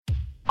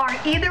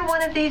Are either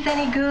one of these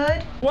any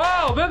good?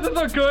 Wow, this is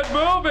a good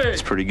movie.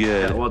 It's pretty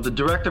good. Yeah, well, the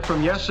director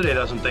from yesterday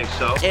doesn't think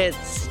so. It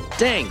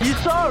stinks. You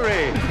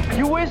sorry?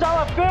 You waste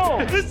all the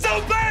film. It's so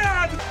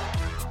bad!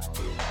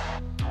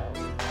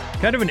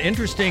 Kind of an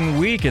interesting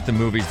week at the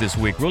movies this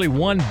week. Really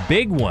one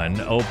big one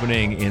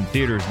opening in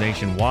theaters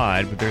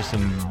nationwide, but there's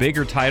some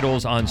bigger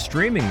titles on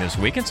streaming this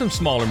week and some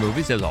smaller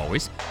movies, as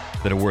always,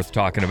 that are worth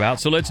talking about.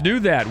 So let's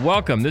do that.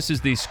 Welcome. This is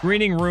the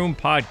Screening Room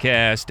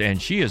Podcast,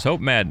 and she is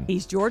Hope Madden.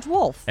 He's George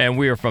Wolf. And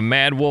we are from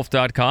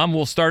madwolf.com.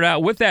 We'll start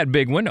out with that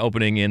big one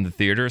opening in the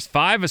theaters.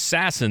 5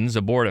 assassins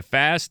aboard a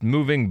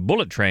fast-moving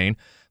bullet train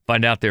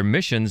find out their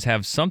missions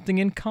have something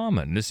in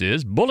common. This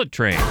is Bullet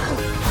Train.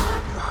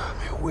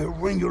 Will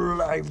ruin your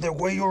life the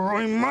way you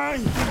ruin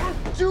mine.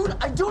 Dude,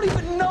 I don't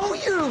even know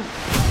you!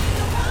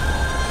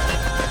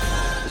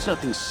 There's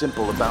nothing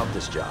simple about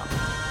this job.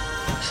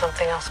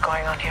 Something else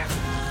going on here.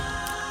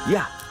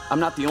 Yeah,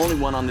 I'm not the only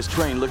one on this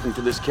train looking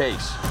for this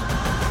case.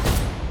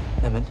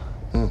 Lemon,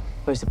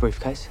 where's the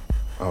briefcase?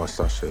 Oh, it's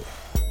that shit.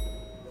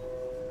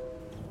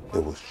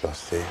 It was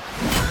just there.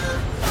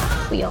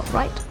 We are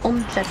right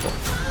on schedule.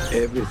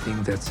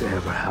 Everything that's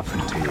ever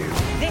happened to you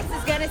This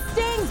is gonna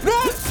sting,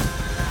 bitch!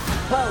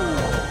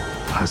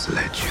 has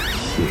led you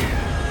here.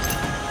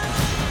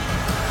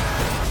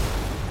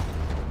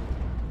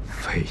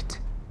 Fate.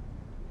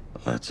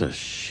 That's a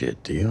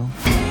shit deal.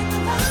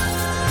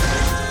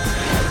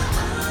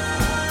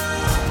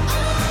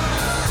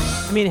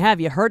 I mean, have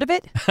you heard of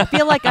it? I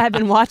feel like I have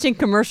been watching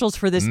commercials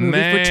for this movie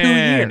for 2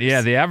 years. Yeah,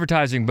 the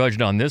advertising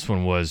budget on this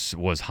one was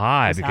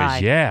high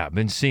because, high. I've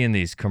been seeing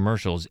these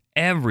commercials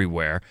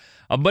everywhere.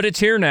 But it's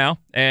here now,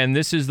 and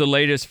this is the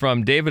latest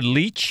from David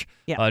Leitch,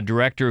 a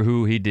director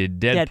who he did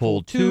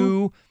Deadpool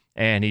 2,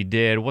 and he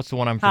did, what's the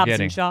one I'm Hobbs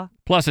forgetting? and Shaw.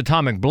 Plus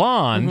Atomic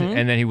Blonde,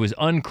 and then he was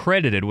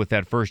uncredited with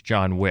that first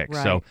John Wick.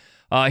 Right.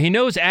 So he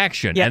knows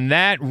action, and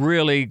that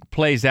really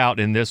plays out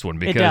in this one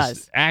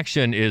because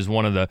action is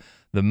one of the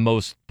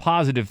most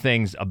positive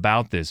things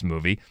about this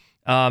movie.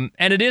 And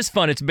it is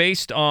fun. It's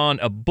based on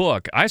a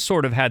book. I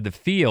sort of had the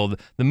feel,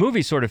 the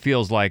movie sort of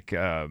feels like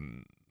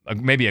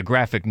maybe a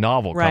graphic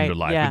novel come to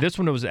life. Yeah. But this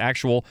one was an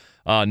actual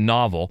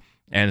novel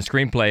and a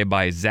screenplay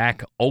by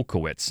Zach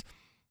Olkowitz.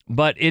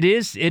 But it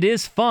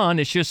is fun.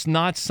 It's just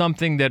not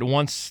something that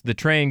once the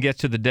train gets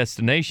to the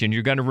destination,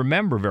 you're going to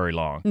remember very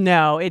long.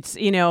 No, it's,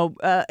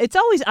 it's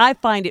always, I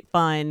find it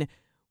fun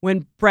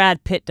when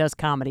Brad Pitt does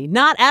comedy.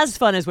 Not as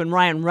fun as when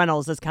Ryan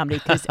Reynolds does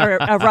comedy, or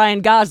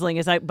Ryan Gosling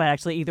is, but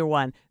actually either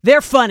one.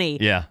 They're funny.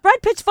 Yeah.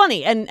 Brad Pitt's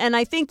funny, and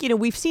I think,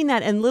 we've seen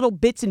that in little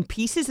bits and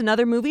pieces in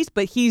other movies,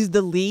 but he's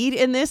the lead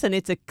in this, and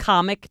it's a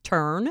comic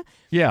turn.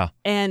 Yeah.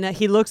 And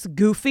he looks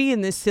goofy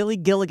in this silly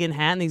Gilligan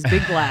hat and these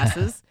big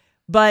glasses.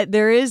 But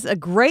there is a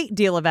great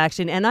deal of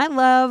action, and I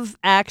love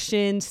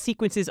action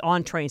sequences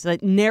on trains. Like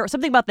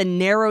something about the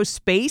narrow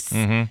space,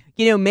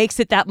 makes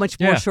it that much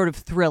more sort of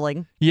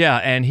thrilling. Yeah,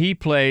 and he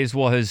plays,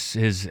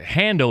 his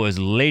handle is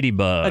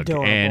Ladybug.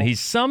 Adorable. And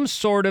he's some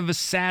sort of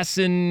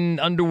assassin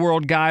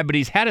underworld guy, but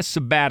he's had a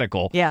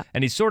sabbatical. Yeah.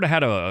 And he's sort of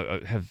had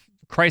a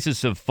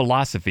crisis of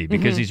philosophy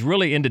because he's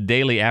really into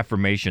daily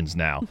affirmations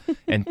now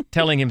and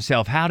telling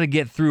himself how to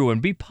get through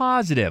and be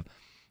positive.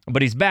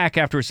 But he's back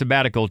after a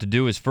sabbatical to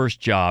do his first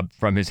job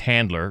from his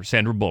handler,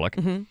 Sandra Bullock,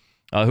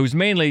 who's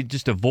mainly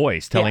just a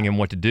voice telling him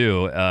what to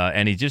do.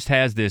 And he just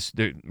has this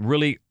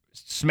really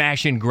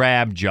smash and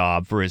grab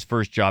job for his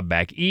first job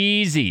back.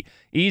 Easy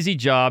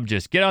job.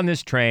 Just get on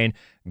this train,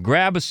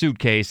 grab a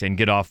suitcase, and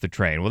get off the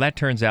train. Well, that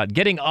turns out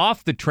getting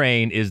off the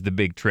train is the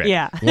big trick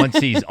once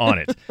he's on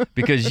it.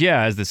 Because,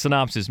 as the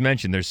synopsis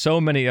mentioned, there's so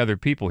many other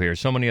people here,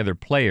 so many other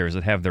players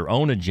that have their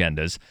own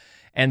agendas.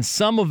 And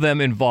some of them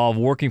involve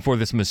working for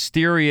this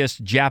mysterious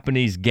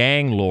Japanese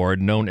gang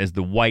lord known as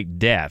the White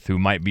Death, who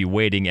might be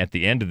waiting at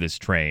the end of this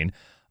train.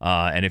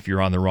 And if you're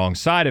on the wrong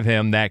side of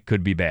him, that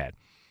could be bad.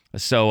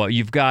 So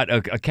you've got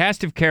a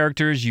cast of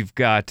characters. You've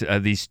got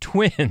these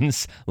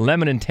twins,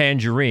 Lemon and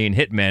Tangerine,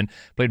 hitmen,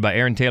 played by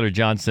Aaron Taylor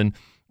Johnson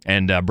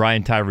and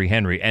Brian Tyree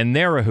Henry. And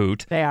they're a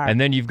hoot. They are.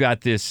 And then you've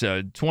got this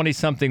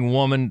 20-something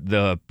woman,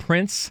 the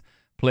Prince,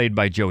 played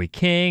by Joey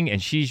King,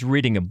 and she's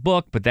reading a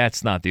book, but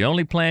that's not the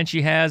only plan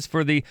she has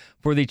for the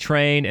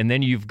train. And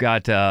then you've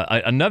got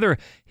another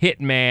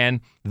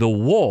hitman, the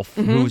Wolf,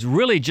 who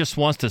really just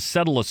wants to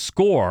settle a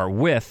score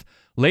with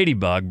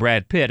Ladybug,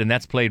 Brad Pitt, and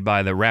that's played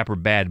by the rapper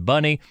Bad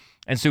Bunny.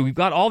 And so we've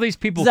got all these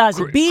people.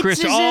 Zazie Beetz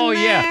is in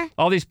there.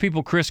 All these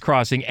people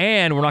crisscrossing,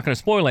 and we're not going to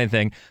spoil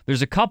anything.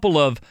 There's a couple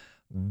of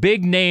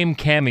big name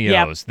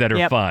cameos that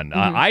are fun.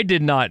 I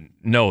did not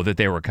know that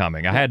they were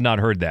coming. I had not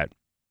heard that.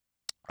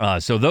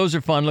 So those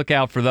are fun. Look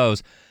out for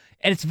those.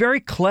 And it's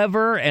very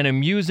clever and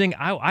amusing.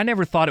 I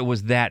never thought it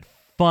was that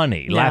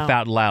funny, laugh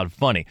out loud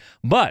funny.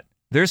 But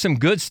there's some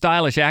good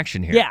stylish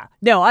action here. Yeah.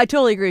 No, I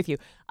totally agree with you.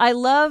 I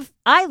love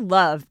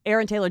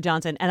Aaron Taylor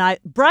Johnson, and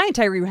Brian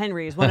Tyree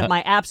Henry is one of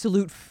my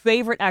absolute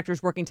favorite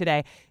actors working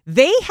today.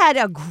 They had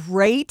a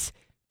great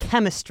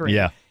chemistry.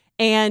 Yeah.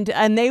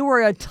 And they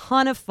were a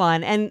ton of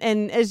fun.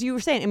 And as you were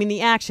saying, I mean,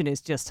 the action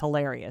is just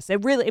hilarious.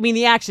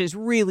 The action is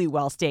really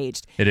well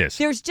staged. It is.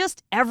 There's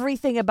just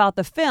everything about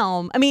the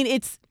film. I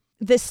mean,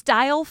 the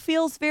style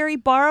feels very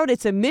borrowed.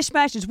 It's a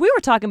mishmash, as we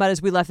were talking about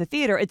as we left the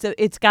theater.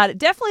 It's got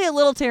definitely a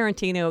little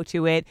Tarantino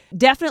to it.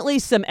 Definitely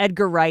some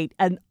Edgar Wright.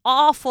 An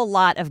awful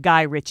lot of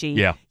Guy Ritchie.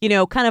 Yeah.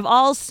 Kind of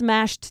all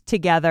smashed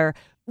together.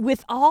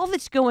 With all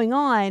that's going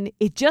on,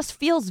 it just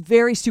feels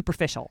very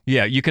superficial.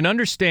 Yeah, you can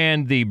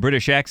understand the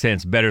British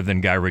accents better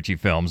than Guy Ritchie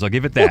films. I'll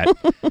give it that.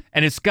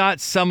 And it's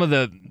got some of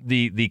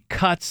the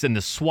cuts and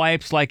the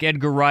swipes like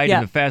Edgar Wright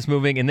and the fast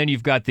moving, and then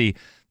you've got the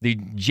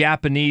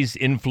Japanese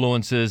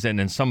influences and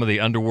then some of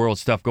the underworld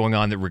stuff going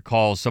on that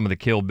recalls some of the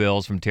Kill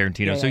Bills from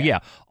Tarantino. So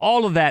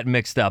all of that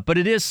mixed up, but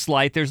it is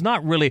slight. There's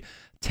not really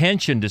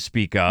tension to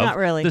speak of. Not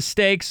really. The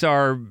stakes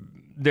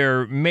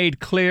they're made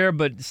clear,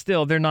 but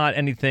still they're not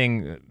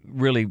anything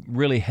really,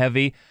 really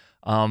heavy.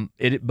 But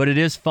it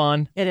is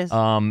fun. It is.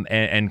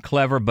 And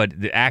clever, but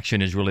the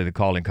action is really the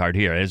calling card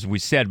here. As we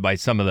said by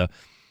some of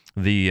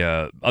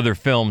the other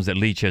films that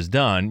Leach has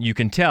done, you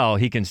can tell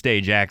he can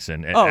stage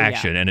action,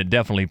 and it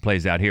definitely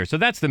plays out here. So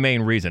that's the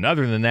main reason.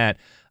 Other than that,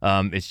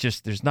 it's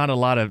just there's not a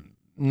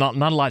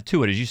lot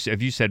to it.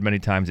 As you said many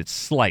times, it's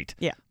slight.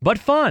 Yeah. But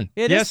fun.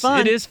 It is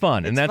fun. It is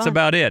fun. And that's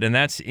about it. And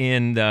that's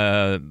in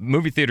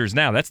movie theaters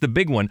now. That's the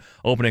big one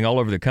opening all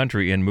over the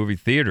country in movie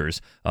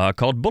theaters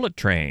called Bullet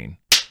Train.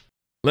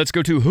 Let's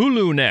go to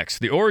Hulu next.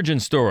 The origin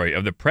story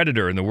of the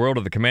Predator in the world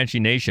of the Comanche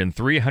Nation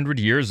 300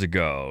 years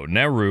ago.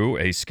 Naru,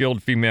 a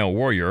skilled female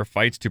warrior,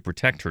 fights to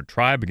protect her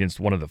tribe against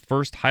one of the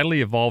first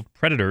highly evolved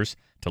predators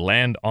to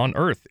land on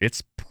Earth.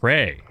 It's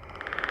prey.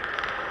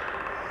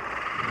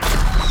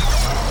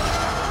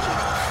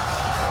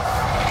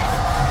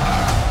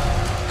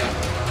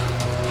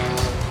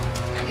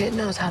 It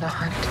knows how to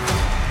hunt.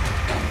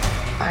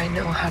 I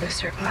know how to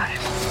survive.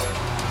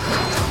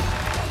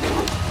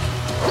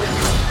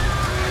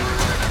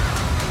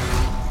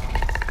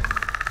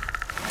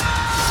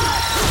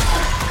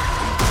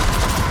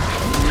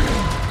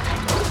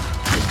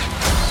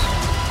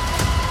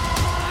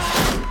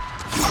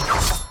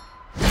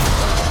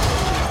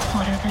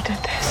 Whatever did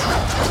this,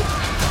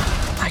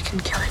 I can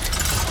kill it.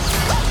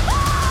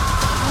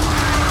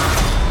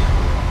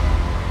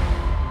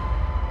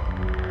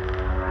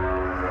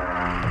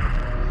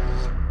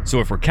 So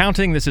if we're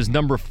counting, this is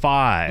number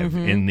 5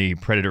 in the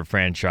Predator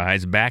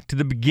franchise. Back to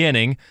the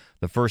beginning,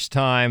 the first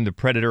time the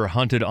Predator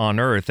hunted on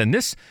Earth. And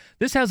this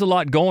has a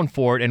lot going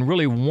for it, and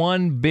really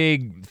one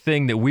big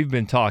thing that we've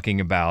been talking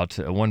about,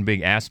 one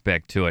big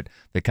aspect to it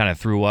that kind of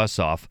threw us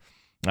off,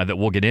 that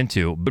we'll get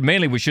into. But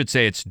mainly we should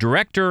say it's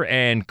director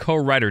and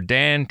co-writer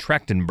Dan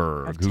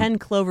Trachtenberg. Of 10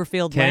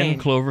 Cloverfield Lane.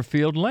 10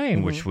 Cloverfield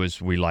Lane, which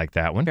we like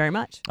that one. Very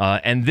much.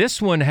 And this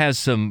one has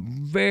some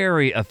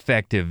very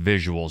effective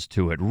visuals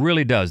to it.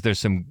 Really does. There's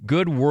some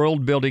good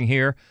world building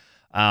here.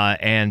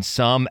 And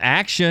some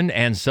action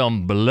and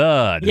some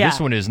blood. Yeah. This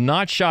one is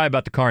not shy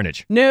about the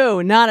carnage.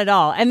 No, not at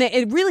all. And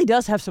it really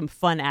does have some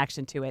fun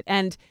action to it.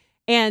 And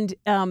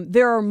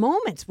there are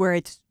moments where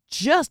it's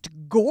just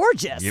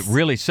gorgeous. It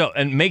really so,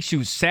 and makes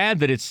you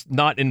sad that it's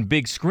not in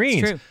big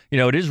screens. It's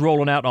true. It is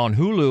rolling out on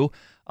Hulu.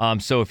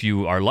 So if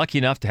you are lucky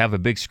enough to have a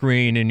big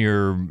screen in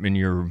your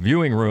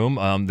viewing room,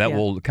 that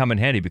will come in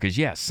handy because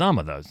some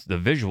of the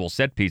visual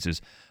set pieces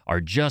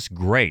are just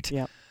great.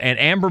 Yep. And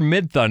Amber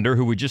Midthunder,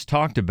 who we just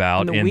talked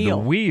about in The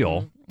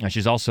Wheel,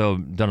 she's also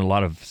done a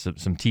lot of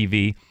some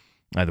TV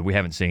that we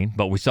haven't seen,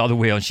 but we saw The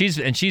Wheel, and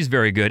she's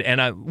very good.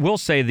 And I will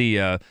say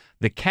the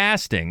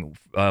casting,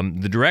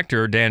 the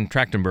director Dan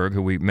Trachtenberg,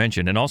 who we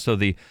mentioned, and also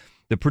the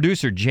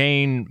producer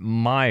Jane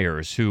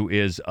Myers, who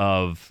is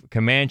of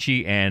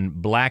Comanche and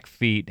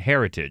Blackfeet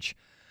heritage.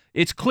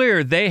 It's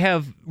clear they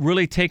have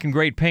really taken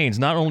great pains,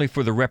 not only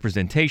for the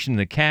representation in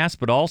the cast,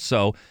 but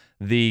also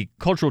the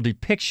cultural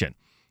depiction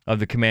of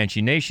the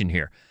Comanche Nation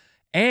here.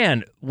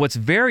 And what's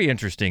very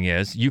interesting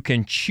is you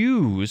can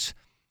choose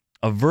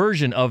a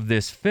version of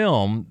this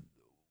film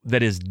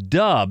that is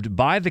dubbed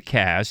by the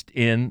cast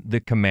in the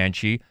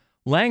Comanche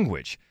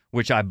language,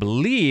 which I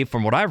believe,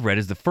 from what I've read,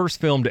 is the first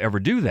film to ever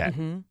do that.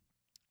 Mm-hmm.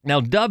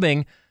 Now,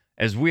 dubbing,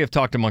 as we have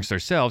talked amongst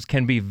ourselves,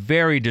 can be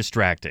very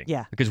distracting.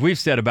 Yeah. Because we've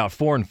said about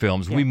foreign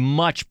films, we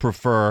much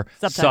prefer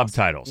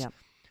subtitles. Yeah.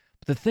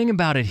 But the thing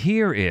about it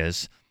here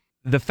is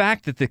the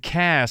fact that the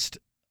cast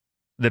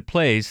that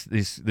plays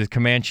the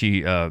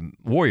Comanche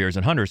warriors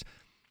and hunters,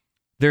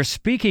 they're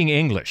speaking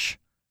English.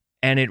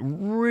 And it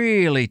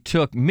really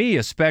took me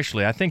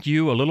especially, I think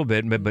you a little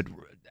bit, but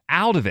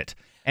out of it.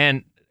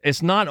 And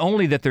it's not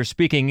only that they're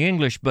speaking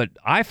English, but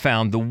I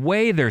found the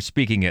way they're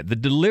speaking it, the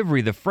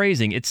delivery, the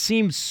phrasing, it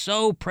seems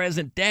so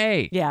present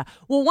day. Yeah.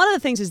 Well, one of the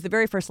things is the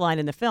very first line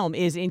in the film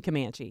is in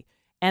Comanche.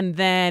 And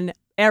then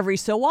every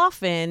so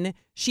often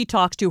she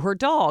talks to her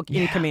dog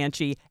in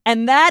Comanche.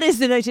 And that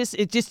is,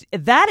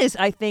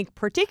 I think,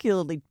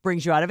 particularly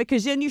brings you out of it,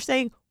 because then you're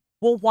saying,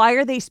 well, why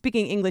are they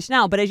speaking English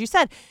now? But as you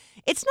said,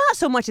 it's not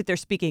so much that they're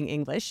speaking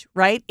English,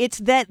 right? It's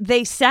that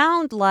they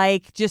sound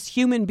like just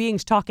human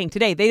beings talking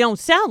today. They don't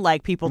sound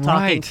like people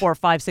talking 400,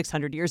 500,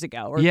 600 years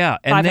ago. Or yeah,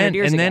 and 500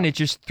 years then ago. it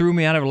just threw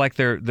me out of it like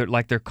they're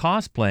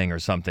cosplaying or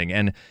something.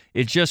 And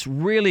it just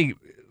really,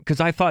 because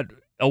I thought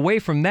away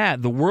from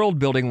that, the world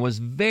building was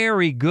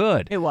very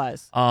good. It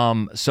was.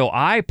 So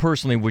I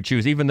personally would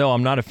choose, even though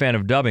I'm not a fan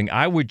of dubbing,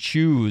 I would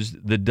choose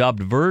the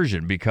dubbed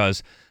version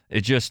because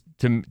it just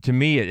to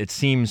me it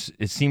seems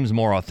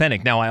more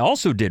authentic. Now I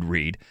also did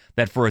read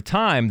that for a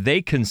time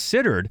they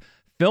considered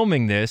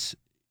filming this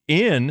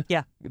in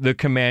the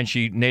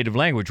Comanche native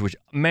language, which,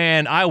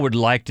 man, I would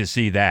like to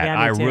see that. Yeah,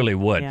 I me too. really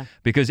would. Yeah.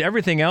 Because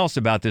everything else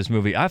about this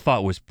movie I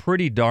thought was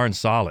pretty darn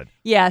solid.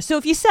 Yeah, so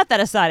if you set that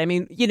aside, I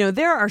mean,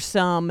 there are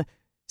some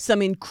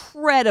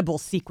incredible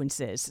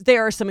sequences.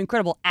 There are some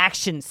incredible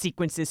action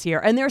sequences here,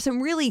 and there are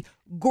some really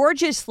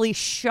gorgeously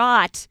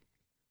shot,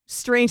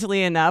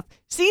 strangely enough,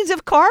 scenes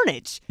of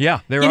carnage.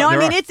 Yeah, there I are.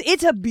 mean,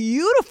 it's a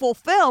beautiful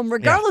film,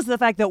 regardless of the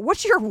fact that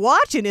what you're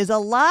watching is a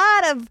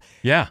lot of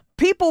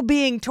people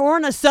being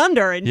torn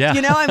asunder. And,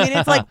 I mean,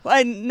 it's like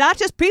not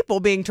just people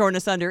being torn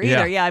asunder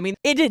either. Yeah, I mean,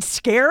 it's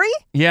scary.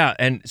 Yeah,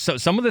 and so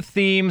some of the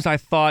themes I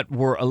thought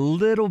were a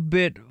little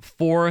bit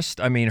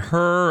forced. I mean,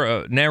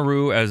 her,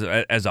 Nehru,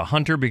 as a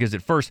hunter, because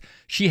at first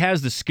she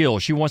has the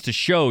skills. She wants to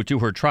show to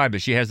her tribe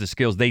that she has the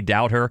skills. They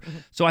doubt her. Mm-hmm.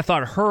 So I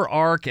thought her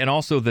arc and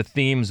also the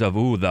themes of,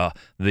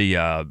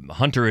 the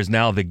hunter is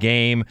now the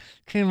game,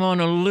 came on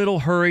a little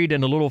hurried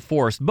and a little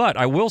forced. But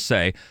I will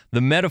say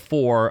the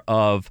metaphor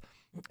of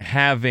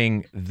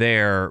having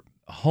their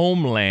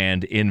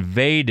homeland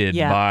invaded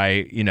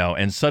by,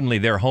 and suddenly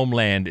their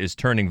homeland is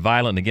turning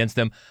violent against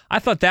them. I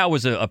thought that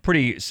was a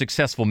pretty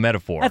successful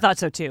metaphor. I thought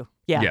so too.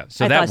 Yeah.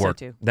 So that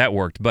worked. That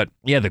worked. But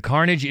yeah, the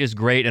carnage is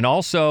great. And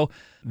also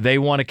they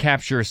want to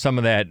capture some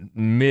of that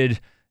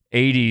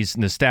mid-'80s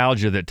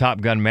nostalgia that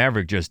Top Gun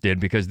Maverick just did,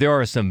 because there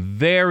are some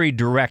very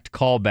direct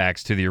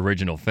callbacks to the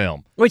original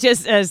film. Which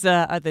is, as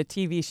the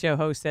TV show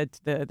host said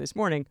this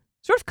morning,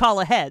 sort of call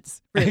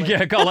aheads, really.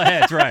 Yeah, call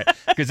aheads, right.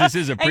 Because this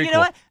is a prequel. And you know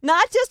what?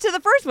 Not just to the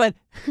first one.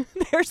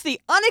 There's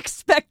the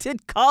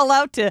unexpected call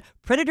out to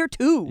Predator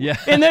 2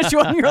 in this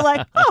one. You're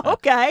like, oh,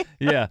 okay.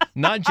 Yeah,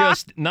 not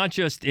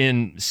just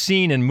in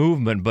scene and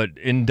movement, but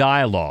in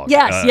dialogue.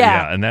 Yes,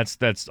 yeah. And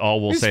that's all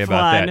we'll say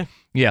about that.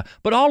 Yeah,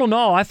 but all in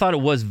all, I thought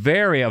it was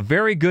a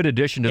very good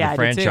addition to the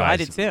franchise. I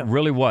did too.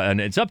 Really was, and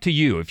it's up to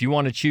you if you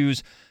want to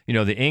choose,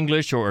 the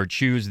English or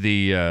choose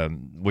the,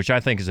 which I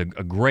think is a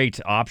great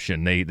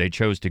option. They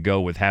chose to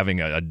go with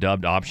having a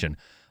dubbed option.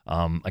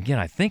 Again,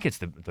 I think it's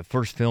the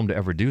first film to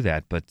ever do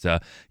that. But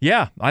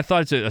I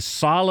thought it's a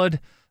solid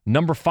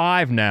number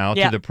 5 now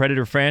to the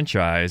Predator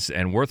franchise,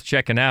 and worth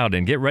checking out.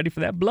 And get ready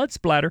for that blood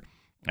splatter,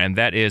 and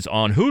that is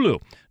on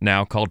Hulu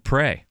now, called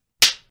Prey.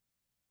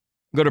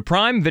 Go to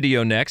Prime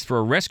Video next for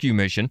a rescue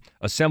mission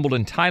assembled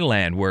in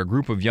Thailand, where a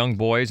group of young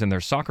boys and their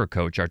soccer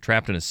coach are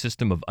trapped in a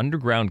system of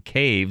underground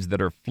caves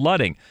that are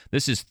flooding.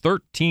 This is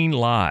 13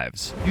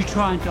 lives. You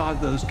try and dive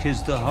those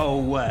kids the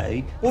whole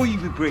way, all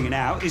you'll be bringing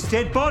out is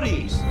dead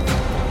bodies.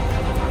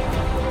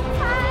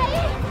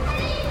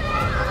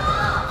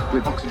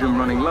 With oxygen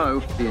running low,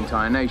 the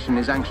entire nation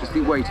is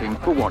anxiously waiting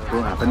for what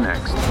will happen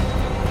next.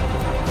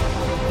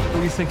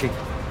 What are you thinking?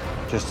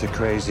 Just a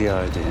crazy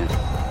idea.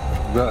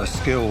 Got a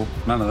skill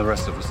none of the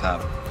rest of us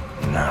have.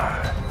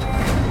 No.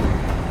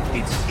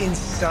 It's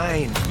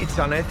insane. It's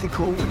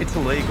unethical. It's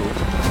illegal.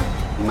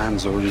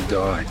 Man's already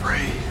died.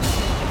 Breathe.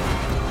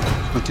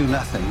 We'll do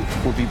nothing.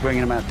 We'll be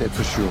bringing him out dead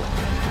for sure.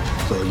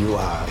 So you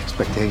are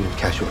expecting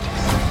casualties?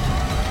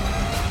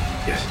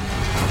 Yes.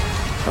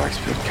 I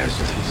expect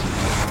casualties.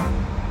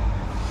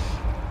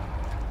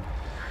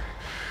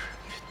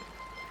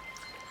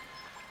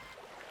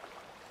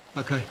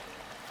 Okay.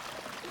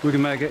 We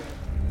can make it.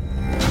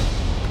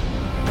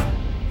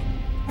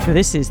 So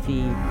this is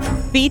the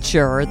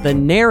feature, the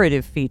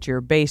narrative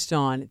feature, based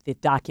on the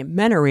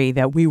documentary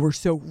that we were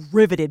so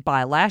riveted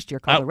by last year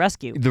called The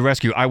Rescue. The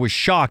Rescue. I was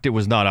shocked it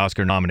was not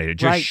Oscar nominated.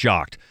 Just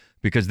shocked,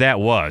 because that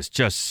was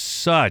just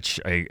such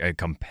a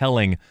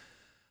compelling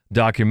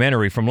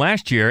documentary from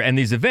last year. And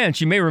these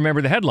events, you may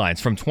remember the headlines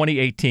from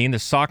 2018. The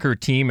soccer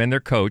team and their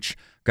coach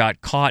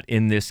got caught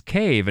in this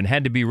cave and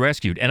had to be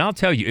rescued. And I'll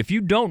tell you, if you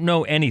don't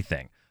know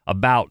anything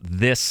about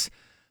this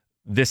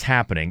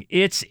happening,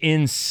 it's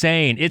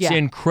insane. It's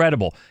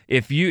incredible.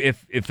 If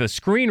a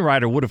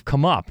screenwriter would have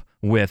come up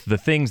with the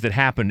things that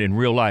happened in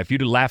real life,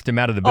 you'd have laughed him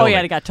out of the building. Oh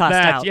yeah, it got tossed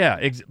out.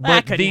 Yeah,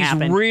 but these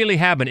really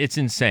happen. It's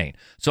insane.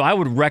 So I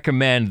would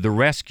recommend The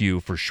Rescue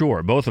for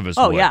sure. Both of us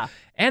would. Yeah.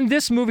 And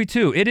this movie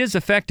too. It is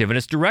effective, and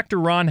it's director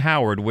Ron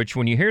Howard, which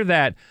when you hear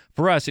that,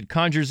 for us, it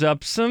conjures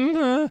up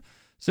some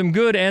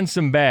good and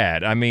some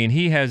bad. I mean,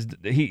 he has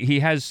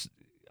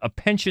a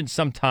penchant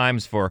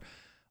sometimes for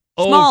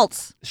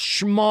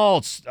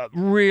schmaltz,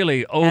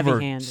 really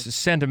over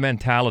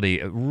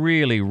sentimentality,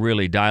 really,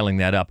 really dialing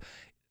that up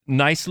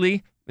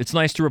nicely. it's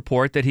nice to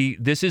report that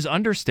this is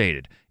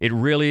understated. It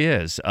really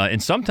is.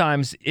 And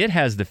sometimes it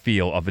has the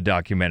feel of a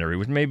documentary,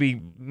 which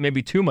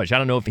maybe too much. I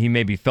don't know if he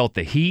maybe felt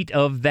the heat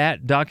of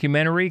that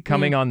documentary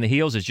coming on the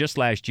heels. It's just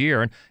last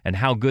year and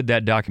how good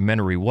that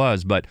documentary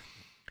was. But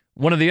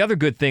one of the other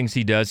good things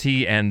he does,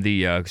 he and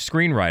the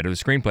screenwriter, the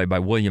screenplay by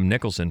William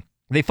Nicholson,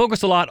 they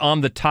focus a lot on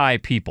the Thai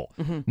people,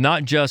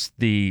 not just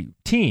the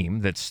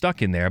team that's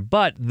stuck in there,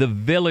 but the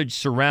village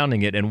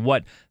surrounding it and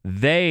what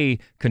they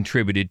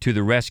contributed to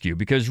the rescue.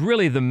 Because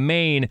really the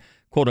main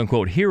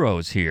quote-unquote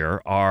heroes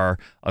here are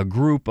a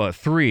group of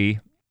 3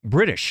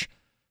 British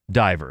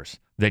divers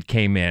that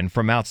came in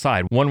from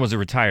outside. One was a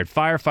retired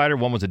firefighter,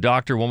 one was a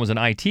doctor, one was an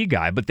IT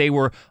guy, but they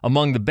were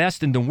among the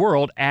best in the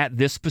world at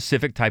this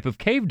specific type of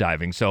cave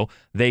diving, so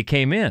they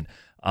came in.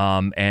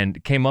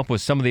 And came up with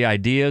some of the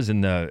ideas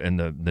and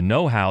the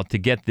know-how to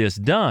get this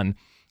done,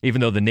 even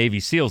though the Navy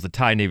SEALs, the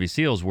Thai Navy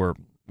SEALs, were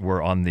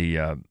on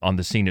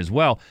the scene as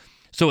well.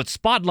 So it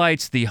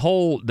spotlights the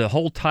whole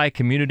Thai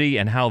community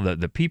and how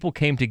the people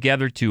came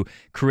together to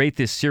create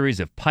this series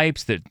of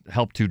pipes that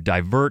helped to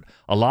divert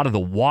a lot of the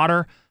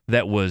water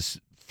that was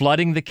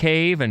flooding the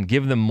cave and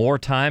give them more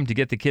time to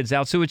get the kids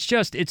out. So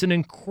it's an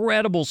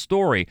incredible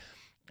story.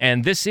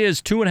 And this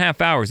is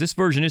 2.5 hours. This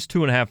version is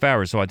 2.5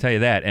 hours, so I'll tell you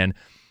that. And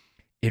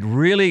it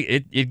really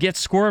it gets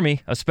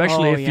squirmy,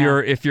 especially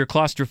if you're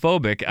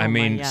claustrophobic. I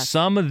mean,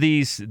 some of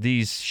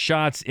these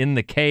shots in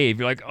the cave,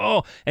 you're like,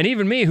 oh, and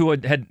even me who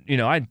had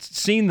I'd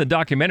seen the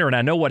documentary and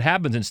I know what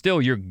happens, and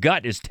still your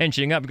gut is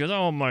tensioning up because,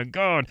 oh my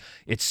God,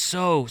 it's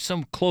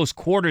some close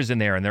quarters in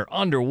there and they're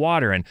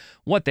underwater and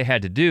what they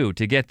had to do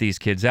to get these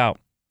kids out.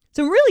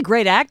 Some really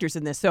great actors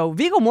in this. So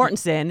Viggo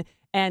Mortensen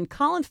and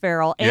Colin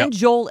Farrell and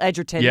Joel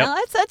Edgerton. Yep. Now,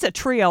 that's a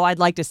trio I'd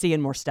like to see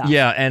in more stuff.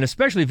 Yeah, and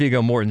especially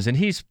Viggo Mortensen.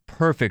 He's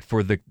perfect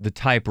for the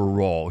type of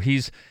role.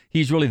 He's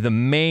really the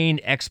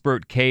main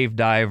expert cave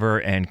diver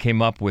and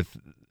came up with,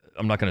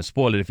 I'm not going to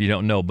spoil it if you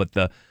don't know, but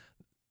the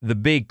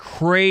big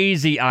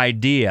crazy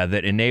idea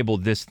that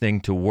enabled this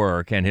thing to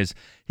work, and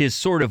his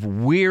sort of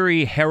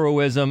weary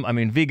heroism. I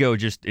mean, Viggo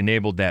just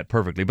enabled that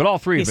perfectly. But all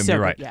three of them, you're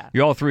right. Yeah.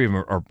 All three of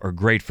them are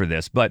great for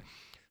this. But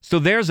so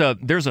there's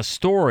a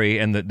story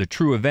and the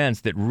true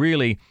events that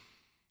really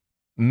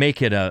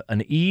make it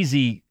an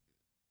easy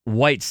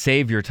white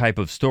savior type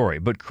of story.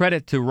 But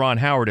credit to Ron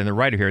Howard and the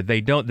writer here, they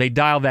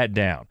dial that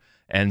down.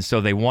 And so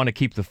they want to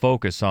keep the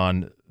focus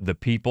on the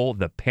people,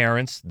 the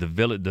parents, the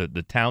village,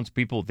 the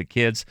townspeople, the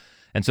kids.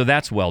 And so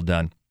that's well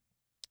done.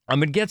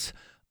 It gets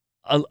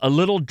a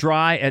little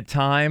dry at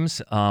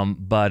times,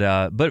 but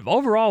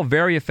overall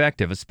very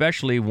effective,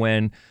 especially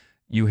when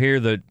you hear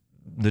the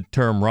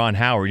term Ron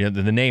Howard,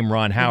 the name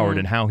Ron Howard,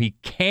 and how he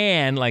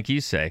can, like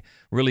you say,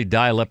 really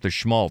dial up the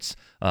schmaltz.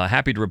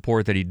 Happy to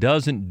report that he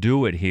doesn't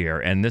do it here,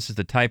 and this is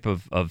the type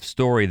of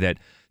story that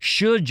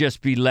should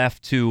just be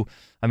left to,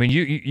 I mean,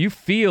 you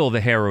feel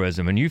the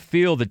heroism and you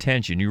feel the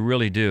tension, you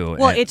really do.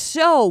 Well, it's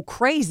so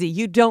crazy,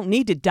 you don't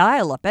need to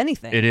dial up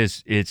anything. It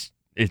is, it's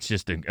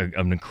just an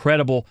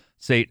incredible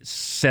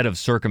set of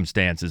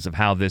circumstances of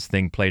how this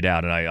thing played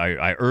out, and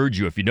I urge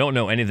you, if you don't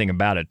know anything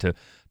about it, to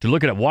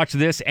look at it. Watch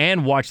this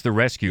and watch The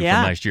Rescue from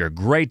last year. A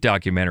great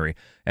documentary,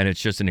 and it's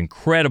just an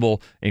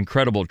incredible,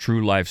 incredible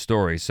true life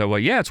story. So,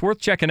 it's worth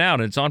checking out,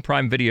 and it's on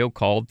Prime Video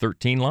called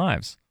 13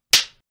 Lives.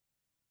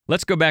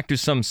 Let's go back to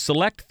some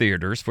select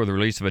theaters for the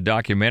release of a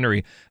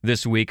documentary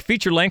this week.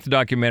 Feature-length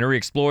documentary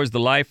explores the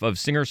life of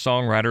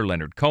singer-songwriter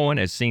Leonard Cohen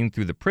as seen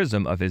through the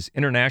prism of his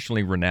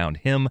internationally renowned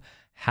hymn,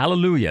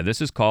 Hallelujah.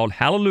 This is called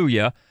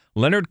Hallelujah,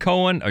 Leonard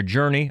Cohen, A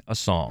Journey, a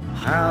Song.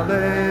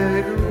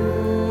 Hallelujah.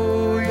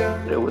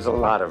 There was a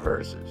lot of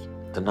verses.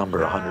 The number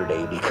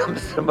 180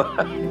 comes to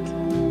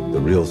mind. The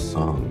real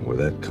song, where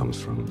that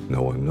comes from,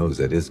 no one knows.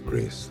 That is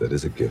grace. That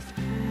is a gift.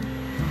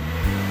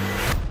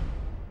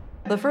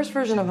 The first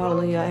version of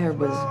Hallelujah I heard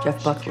was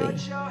Jeff Buckley.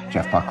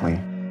 Jeff Buckley.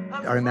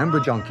 I remember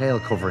John Cale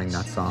covering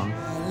that song.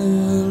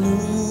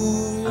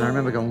 And I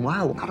remember going,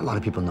 wow, not a lot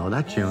of people know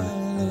that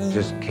tune.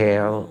 Just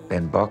Cale,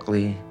 then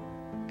Buckley,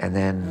 and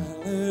then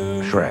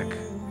Shrek.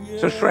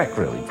 So Shrek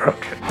really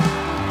broke it.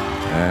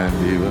 And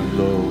even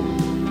though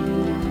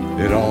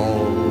it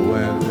all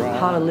went wrong.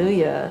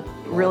 Hallelujah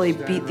really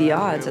beat the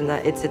odds, and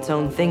that it's its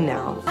own thing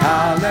now.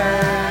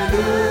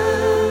 Hallelujah.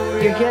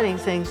 You're getting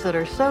things that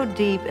are so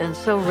deep and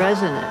so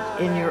resonant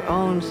in your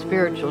own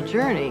spiritual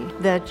journey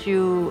that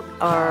you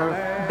are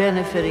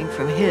benefiting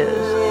from his.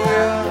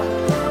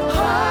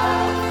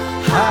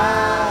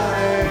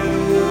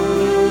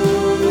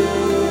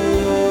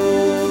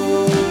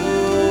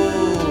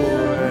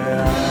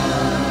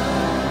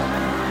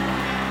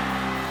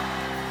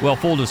 Well,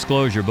 full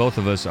disclosure, both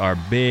of us are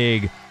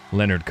big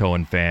Leonard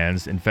Cohen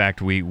fans. In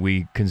fact,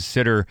 we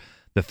consider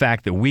the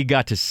fact that we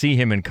got to see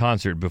him in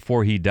concert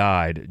before he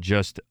died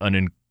just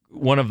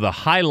one of the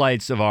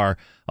highlights of our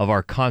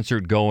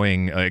concert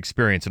going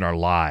experience in our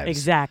lives.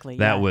 Exactly.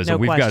 That was no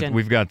we've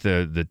question. got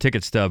the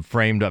ticket stub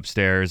framed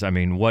upstairs. I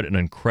mean, what an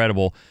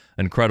incredible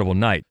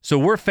night. So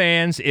we're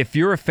fans. If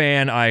you're a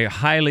fan, I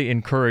highly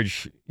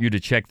encourage you to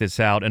check this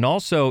out. And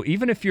also,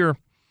 even if you're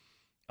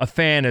a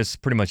fan, as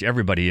pretty much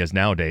everybody is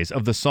nowadays,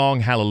 of the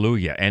song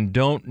Hallelujah and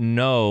don't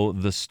know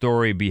the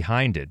story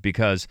behind it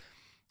because,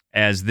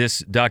 as this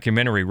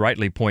documentary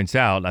rightly points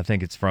out, I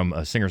think it's from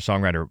a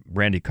singer-songwriter,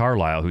 Randy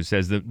Carlisle, who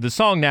says the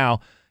song now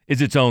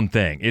is its own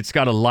thing. It's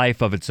got a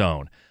life of its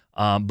own.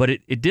 But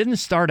it didn't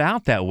start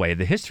out that way.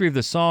 The history of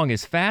the song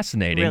is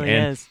fascinating. It really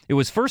and is. It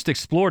was first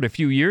explored a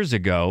few years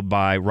ago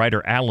by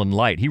writer Alan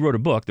Light. He wrote a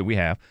book that we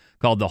have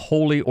called The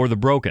Holy or the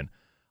Broken,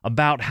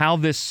 about how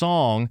this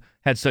song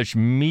had such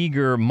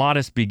meager,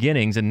 modest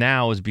beginnings and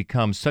now has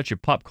become such a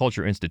pop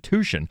culture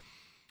institution.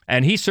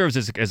 And he serves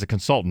as a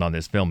consultant on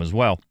this film as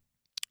well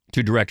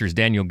to directors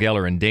Daniel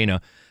Geller and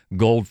Dana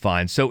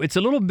Goldfine. So it's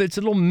a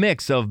little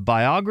mix of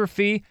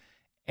biography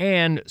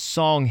and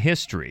song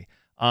history.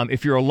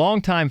 If you're a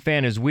longtime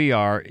fan as we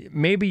are,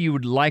 maybe you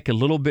would like a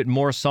little bit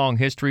more song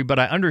history, but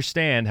I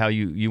understand how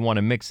you want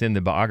to mix in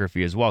the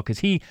biography as well, because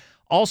he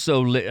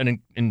also,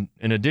 in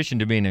addition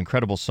to being an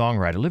incredible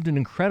songwriter, lived an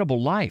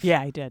incredible life.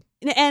 Yeah, he did.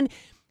 And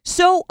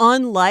so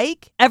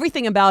unlike,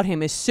 everything about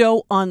him is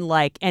so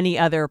unlike any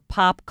other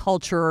pop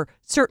culture,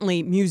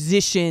 certainly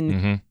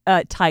musician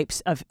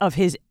types of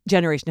his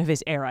generation, of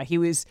his era. He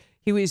was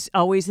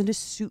always in a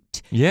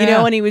suit,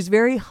 and he was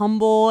very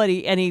humble,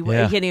 and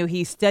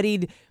he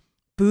studied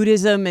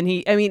Buddhism, and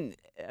he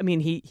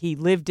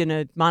lived in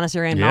a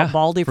monastery in Mount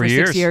Baldy for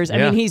 6 years. I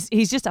mean,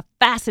 he's just a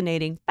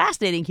fascinating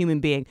human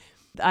being.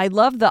 I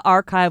love the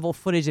archival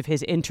footage of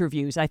his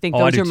interviews. I think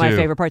those are my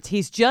favorite parts.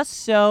 He's just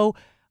so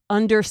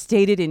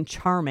understated and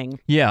charming.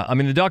 Yeah, I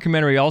mean, the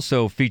documentary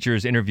also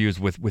features interviews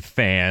with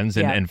fans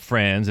and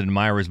friends and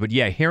admirers, but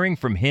hearing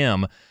from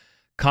him,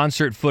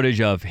 concert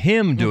footage of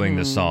him doing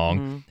the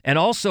song, and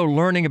also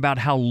learning about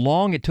how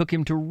long it took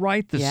him to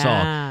write the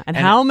song. And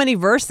how many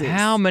verses.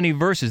 How many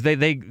verses.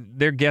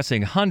 They're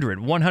guessing 100,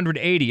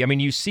 180. I mean,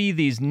 you see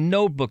these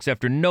notebooks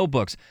after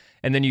notebooks,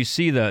 and then you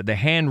see the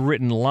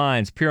handwritten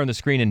lines appear on the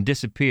screen and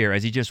disappear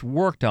as he just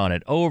worked on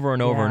it over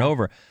and over and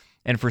over.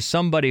 And for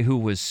somebody who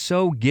was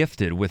so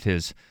gifted with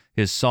his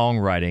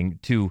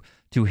songwriting,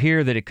 to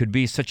hear that it could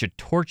be such a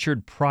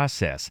tortured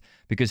process,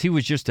 because he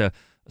was just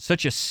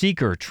such a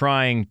seeker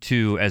trying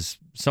to, as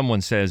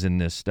someone says in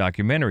this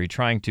documentary,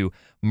 trying to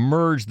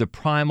merge the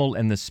primal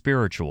and the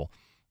spiritual.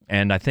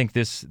 And I think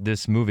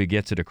this movie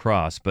gets it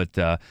across. But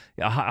I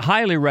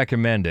highly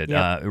recommend it.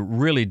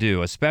 Really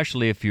do,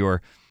 especially if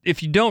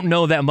you don't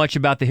know that much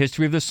about the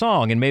history of the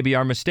song, and maybe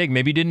our mistake,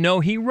 maybe you didn't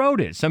know he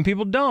wrote it. Some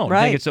people don't.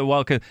 Right. Think it's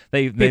cause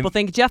people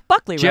think Jeff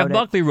Buckley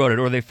wrote it,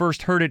 or they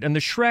first heard it in the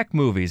Shrek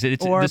movies.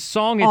 Or the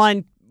song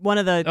on one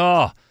of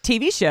the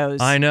TV shows.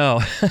 I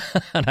know.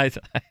 And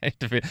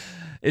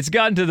it's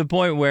gotten to the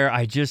point where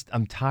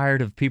I'm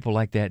tired of people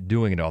like that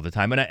doing it all the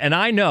time. And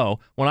I know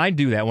when I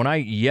do that, when I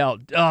yell,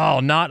 "Oh,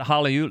 not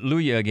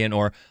Hallelujah again,"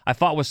 or I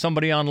fought with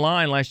somebody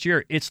online last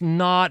year, it's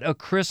not a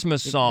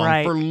Christmas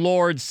song, for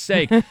Lord's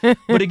sake.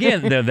 But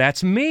again,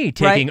 that's me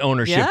taking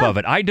ownership of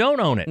it. I don't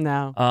own it.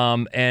 No.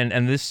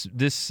 And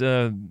this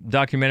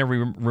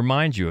documentary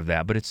reminds you of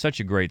that. But it's such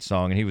a great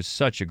song, and he was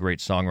such a great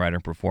songwriter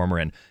and performer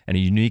and a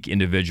unique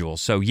individual.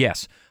 So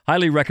yes,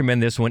 highly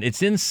recommend this one.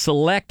 It's in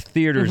select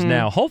theaters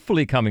now,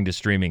 hopefully coming to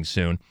streaming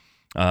soon.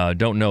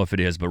 Don't know if it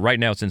is, but right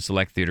now it's in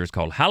select theaters,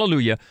 called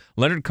Hallelujah,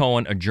 Leonard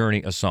Cohen, A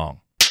Journey, A Song.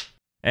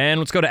 And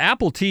let's go to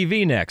Apple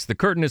TV next. The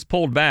curtain is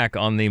pulled back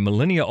on the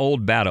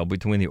millennia-old battle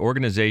between the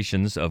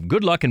organizations of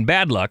good luck and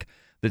bad luck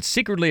that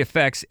secretly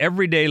affects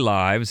everyday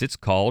lives. It's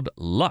called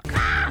Luck.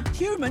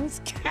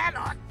 Humans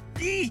cannot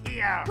be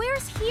here.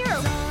 Where's here?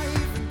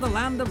 The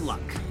land of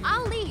luck.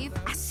 I'll leave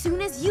as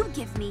soon as you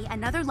give me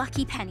another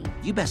lucky penny.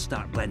 You best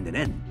start blending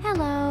in.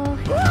 Hello.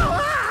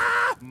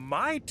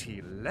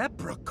 Mighty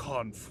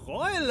leprechaun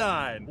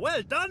Fräulein.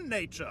 Well done,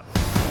 nature.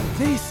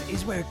 This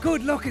is where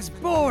good luck is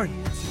born.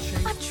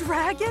 A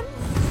dragon?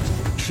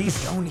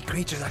 She's the only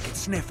creature that can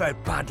sniff out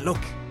bad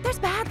luck. There's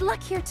bad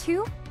luck here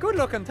too. Good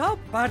luck on top,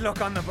 bad luck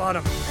on the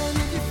bottom.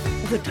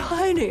 The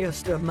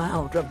tiniest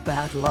amount of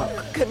bad luck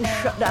can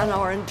shut down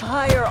our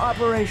entire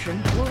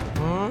operation.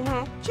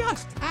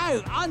 Just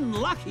how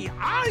unlucky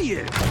are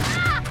you?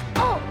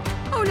 Oh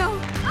no.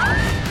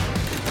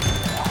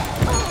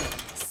 Oh,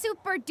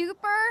 super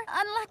duper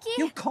unlucky.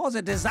 You'll cause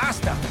a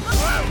disaster.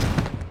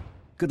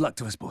 Good luck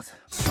to us both.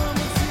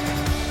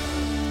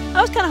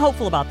 I was kind of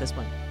hopeful about this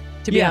one,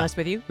 to be honest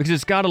with you. Because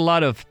it's got a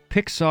lot of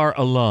Pixar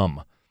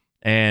alum,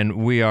 and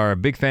we are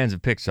big fans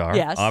of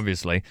Pixar,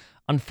 obviously.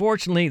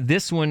 Unfortunately,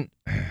 this one,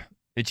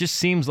 it just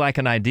seems like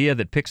an idea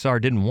that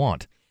Pixar didn't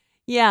want.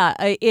 Yeah,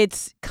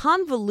 it's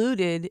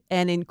convoluted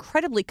and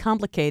incredibly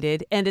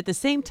complicated, and at the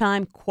same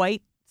time,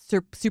 quite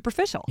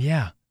superficial.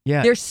 Yeah.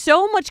 There's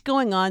so much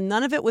going on,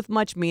 none of it with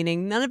much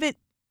meaning. None of it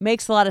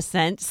makes a lot of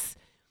sense.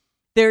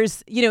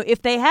 There's,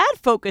 if they had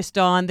focused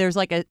on, there's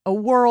like a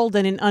world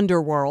and an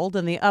underworld,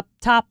 and the up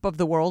top of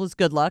the world is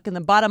good luck, and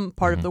the bottom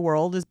part of the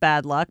world is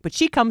bad luck. But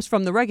she comes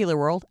from the regular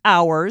world,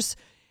 ours,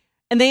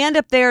 and they end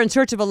up there in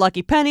search of a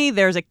lucky penny.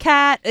 There's a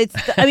cat.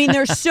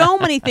 There's so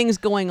many things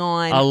going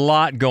on. A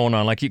lot going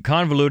on. Like,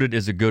 convoluted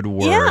is a good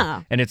word.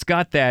 Yeah. And it's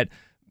got that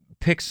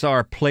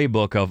Pixar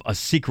playbook of a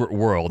secret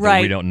world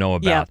that we don't know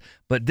about. Yeah.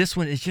 But this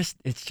one is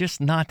it's just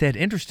not that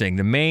interesting.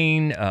 The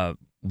main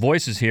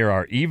voices here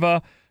are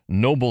Eva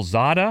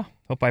Noblezada.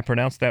 Hope I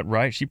pronounced that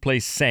right. She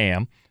plays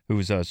Sam,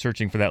 who's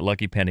searching for that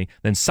lucky penny.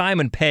 Then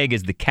Simon Pegg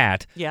is the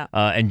cat. Yeah.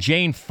 And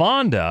Jane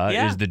Fonda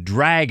is the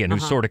dragon who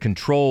sort of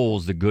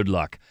controls the good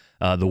luck,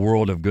 the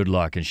world of good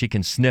luck. And she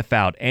can sniff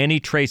out any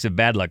trace of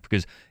bad luck,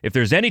 because if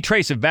there's any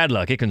trace of bad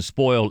luck, it can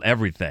spoil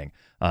everything.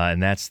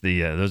 And that's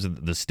those are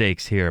the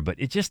stakes here. But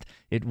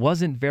it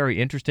wasn't very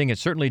interesting. It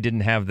certainly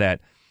didn't have that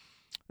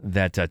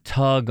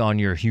tug on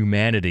your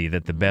humanity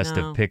that the best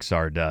of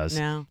Pixar does.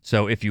 No.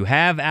 So if you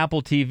have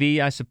Apple TV,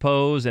 I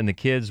suppose, and the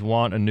kids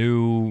want a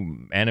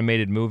new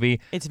animated movie.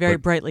 It's very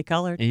brightly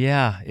colored.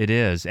 Yeah, it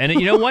is. And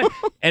you know what?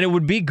 And it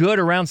would be good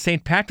around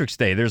St. Patrick's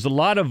Day. There's a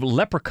lot of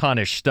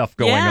leprechaunish stuff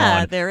going on.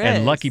 Yeah, there is.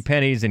 And lucky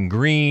pennies and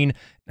green.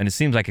 And it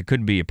seems like it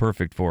could be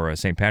perfect for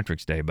St.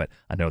 Patrick's Day. But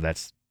I know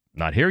that's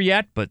not here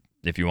yet, but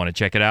if you want to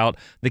check it out,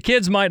 the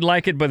kids might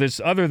like it. But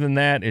other than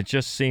that, it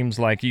just seems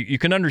like you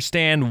can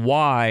understand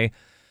why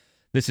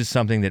this is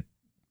something that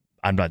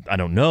I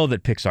don't know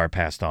that Pixar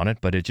passed on it,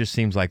 but it just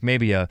seems like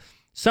maybe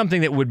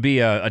something that would be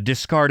a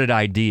discarded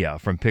idea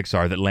from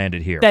Pixar that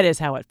landed here. That is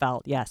how it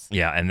felt, yes.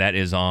 Yeah, and that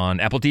is on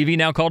Apple TV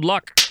now, called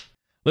Luck.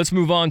 Let's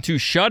move on to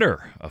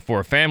Shudder, for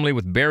a family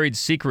with buried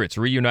secrets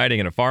reuniting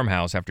in a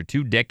farmhouse after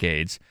 2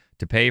 decades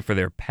to pay for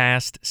their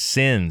past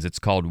sins. It's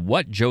called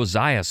What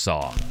Josiah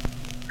Saw.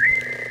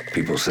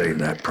 People save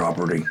that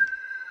property.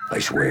 They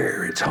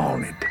swear it's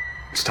haunted.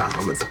 It's time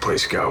to let the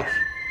place go.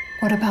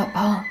 What about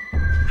Paul?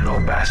 An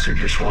old bastard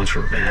just wants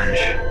revenge.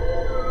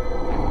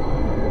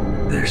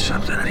 There's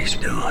something he's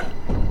doing.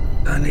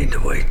 I need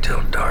to wait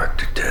till dark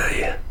to tell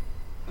you.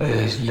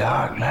 It's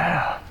dark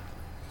now.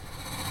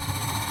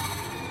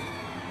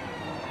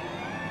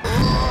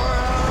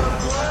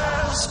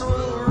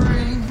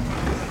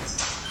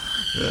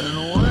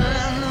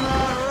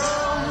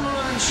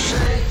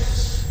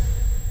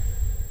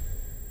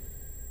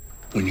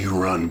 When you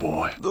run,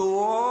 boy,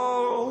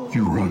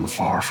 you run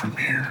far from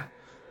here.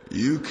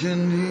 You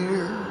can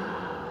hear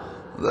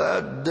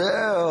that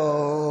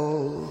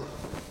bell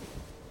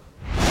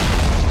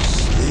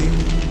sing.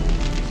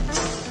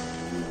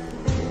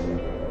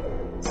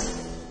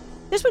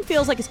 This one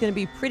feels like it's going to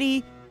be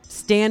pretty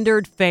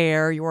standard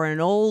fare. You're in an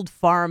old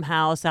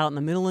farmhouse out in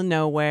the middle of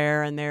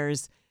nowhere, and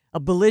there's a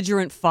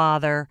belligerent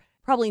father,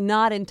 probably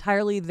not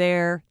entirely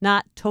there,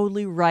 not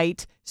totally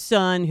right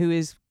son who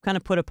is kind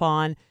of put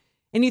upon.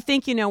 And you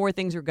think you know where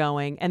things are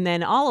going. And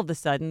then all of a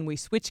sudden, we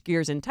switch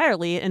gears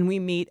entirely and we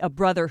meet a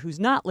brother who's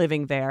not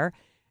living there.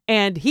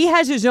 And he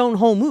has his own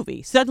whole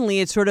movie. Suddenly,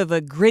 it's sort of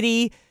a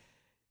gritty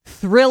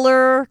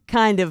thriller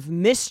kind of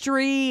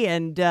mystery.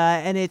 And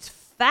it's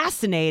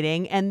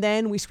fascinating. And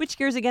then we switch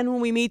gears again when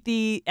we meet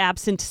the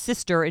absent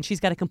sister. And she's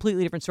got a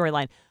completely different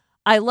storyline.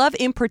 I love,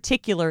 in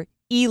particular,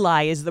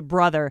 Eli is the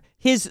brother,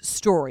 his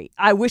story.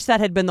 I wish that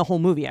had been the whole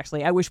movie,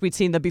 actually. I wish we'd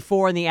seen the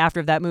before and the after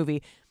of that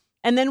movie.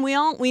 And then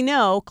we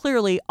know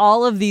clearly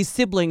all of these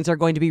siblings are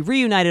going to be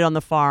reunited on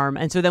the farm.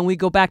 And so then we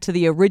go back to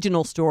the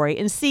original story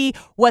and see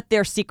what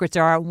their secrets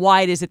are,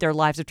 why it is that their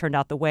lives have turned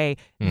out the way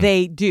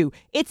they do.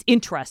 It's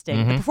interesting.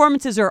 Mm-hmm. The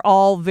performances are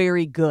all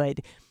very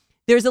good.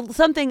 There's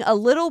something a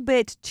little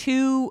bit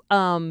too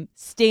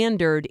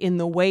standard in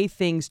the way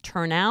things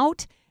turn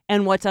out.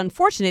 And what's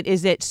unfortunate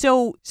is that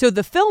so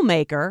the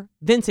filmmaker,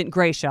 Vincent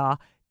Grayshaw,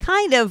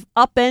 kind of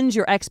upends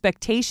your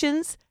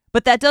expectations,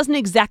 but that doesn't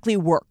exactly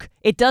work.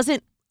 It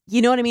doesn't.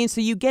 You know what I mean?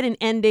 So you get an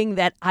ending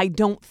that I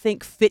don't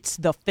think fits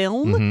the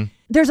film. Mm-hmm.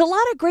 There's a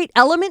lot of great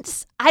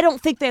elements. I don't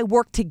think they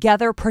work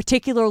together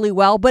particularly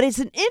well, but it's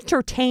an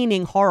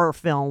entertaining horror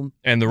film.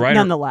 And the writer,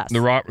 nonetheless,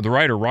 the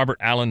writer Robert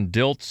Allen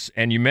Dilts,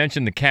 and you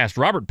mentioned the cast.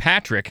 Robert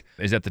Patrick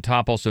is at the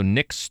top. Also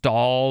Nick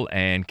Stahl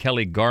and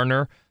Kelly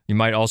Garner. You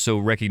might also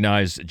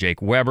recognize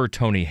Jake Weber,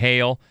 Tony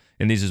Hale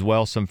in these as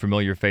well. Some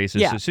familiar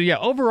faces. Yeah. So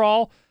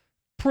overall,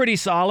 pretty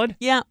solid.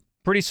 Yeah.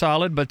 Pretty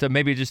solid, but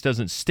maybe it just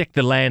doesn't stick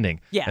the landing,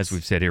 as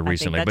we've said here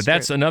recently. But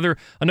that's another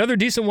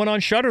decent one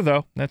on Shudder,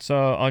 though. That's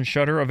on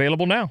Shudder,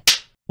 available now.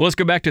 Well, let's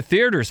go back to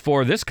theaters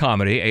for this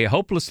comedy. A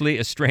hopelessly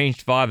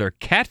estranged father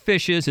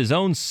catfishes his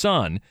own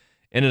son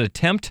in an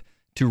attempt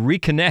to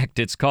reconnect.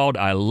 It's called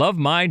I Love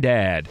My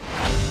Dad.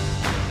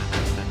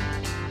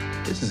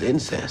 This is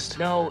incest.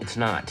 No, it's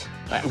not.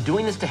 I'm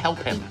doing this to help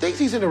him. He thinks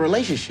he's in a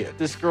relationship.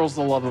 This girl's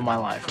the love of my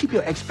life. Keep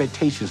your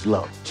expectations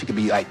low. She could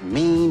be like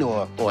mean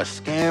or a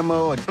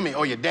scammer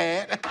or your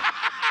dad.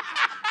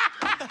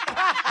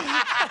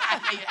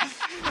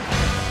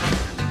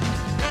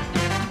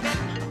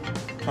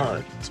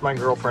 It's my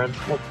girlfriend.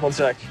 One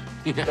sec.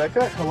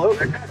 Becca? Hello?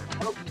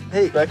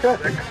 Hey, Becca?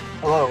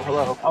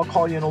 Hello. I'll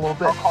call you in a little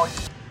bit.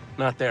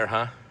 Not there,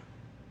 huh?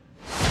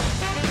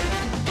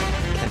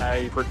 Can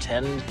I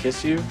pretend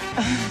kiss you?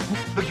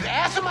 Look, you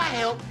asked for my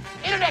help.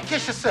 Internet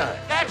kiss your son.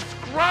 That's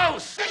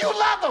gross. Do you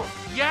love him?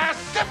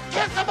 Yes. Just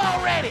kiss him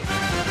already.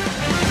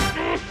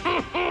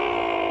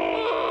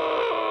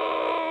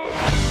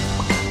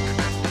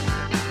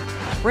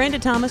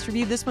 Brandon Thomas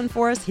reviewed this one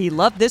for us. He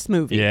loved this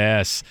movie.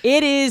 Yes.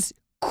 It is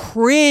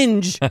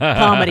cringe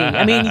comedy.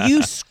 I mean,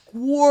 you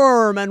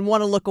squirm and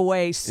want to look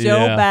away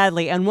so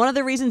badly. And one of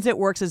the reasons it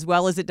works as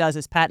well as it does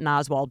is Patton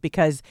Oswalt,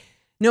 because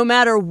no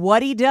matter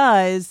what he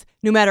does,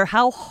 no matter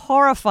how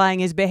horrifying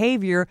his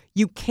behavior,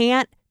 you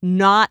can't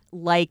not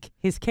like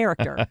his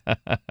character.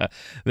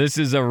 This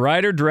is a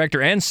writer,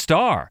 director, and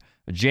star,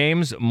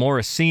 James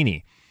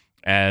Morosini,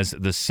 as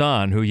the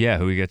son who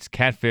gets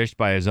catfished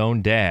by his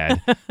own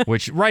dad,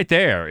 which right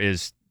there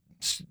is,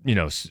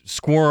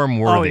 squirm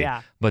worthy. Oh,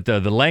 yeah. But the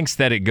lengths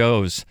that it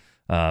goes,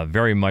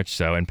 very much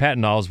so. And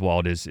Patton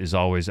Oswalt is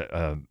always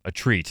a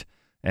treat.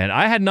 And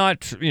I had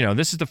not,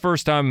 this is the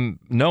first time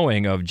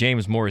knowing of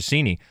James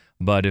Morosini.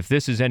 But if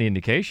this is any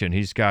indication,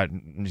 he's got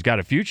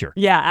a future.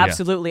 Yeah,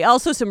 absolutely.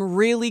 Also, some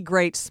really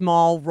great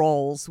small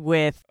roles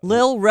with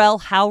Lil Rel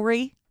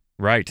Howery.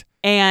 Right.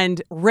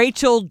 And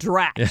Rachel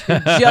Dratch, who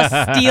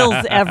just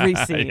steals every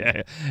scene.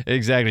 Yeah,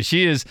 exactly.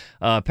 She is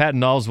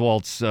Patton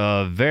Oswalt's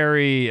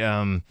very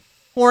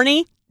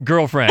horny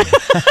girlfriend,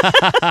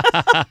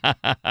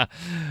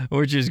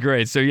 which is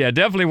great. So, yeah,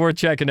 definitely worth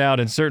checking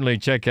out, and certainly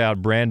check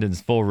out Brandon's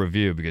full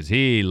review because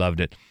he loved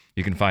it.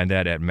 You can find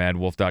that at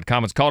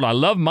madwolf.com. It's called I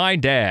Love My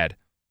Dad.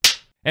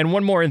 And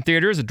one more in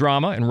theaters, a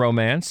drama and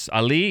romance.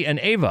 Ali and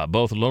Ava,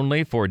 both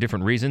lonely for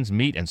different reasons,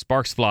 meet and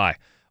sparks fly.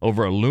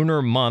 Over a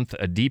lunar month,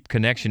 a deep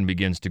connection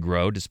begins to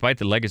grow, despite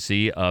the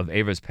legacy of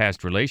Ava's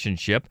past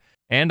relationship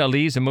and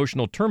Ali's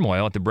emotional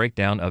turmoil at the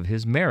breakdown of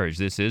his marriage.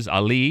 This is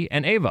Ali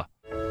and Ava.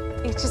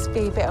 You just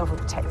be a bit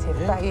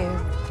overprotective about you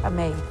and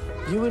me.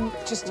 You and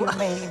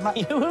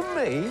me. You and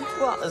me?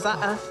 What, is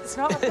that It's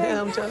not a thing.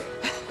 I'm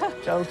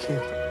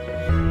joking.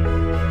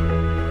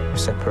 We're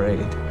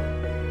separated.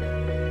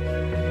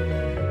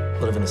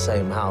 We live in the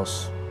same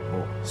house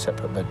or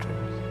separate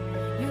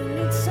bedrooms. You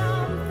need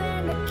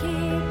something to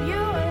keep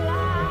you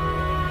alive.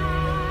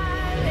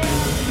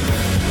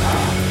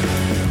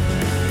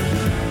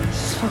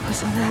 Just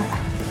focus on that.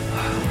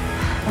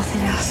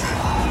 Nothing else.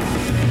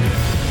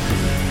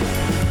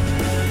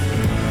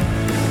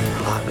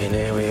 I like being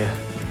here with you.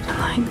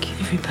 I like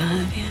every part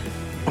of you.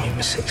 I'm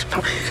a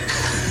six-pack.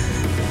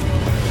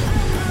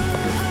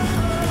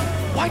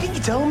 Why didn't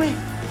you tell me?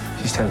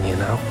 She's telling you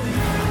now.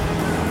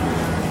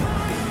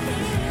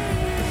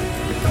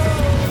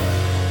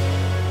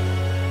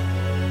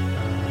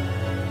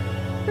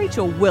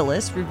 Rachel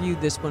Willis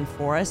reviewed this one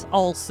for us.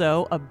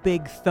 Also, a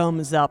big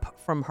thumbs up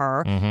from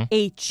her. Mm-hmm.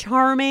 A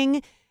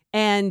charming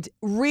and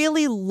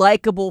really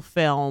likable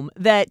film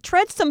that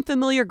treads some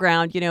familiar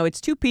ground. It's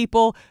two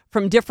people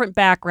from different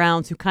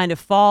backgrounds who kind of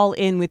fall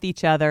in with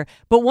each other.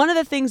 But one of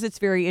the things that's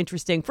very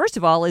interesting, first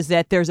of all, is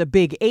that there's a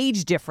big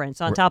age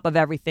difference on top of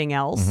everything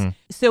else. Mm-hmm.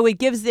 So it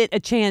gives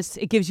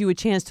you a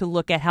chance to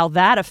look at how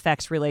that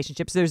affects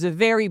relationships. There's a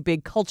very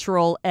big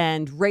cultural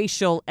and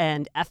racial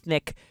and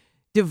ethnic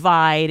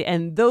divide,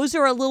 and those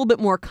are a little bit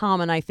more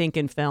common, I think,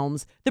 in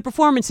films. The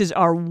performances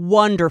are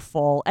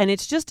wonderful, and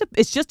it's just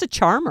a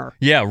charmer.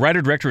 Yeah,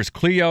 writer-director is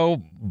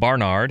Cleo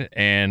Barnard,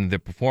 and the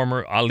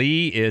performer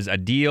Ali is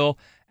Adil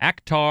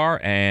Akhtar,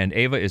 and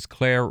Ava is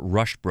Claire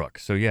Rushbrook.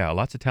 So, yeah,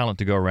 lots of talent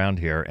to go around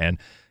here, and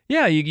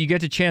yeah, you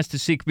get a chance to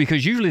see,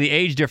 because usually the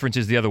age difference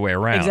is the other way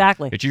around.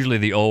 Exactly. It's usually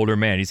the older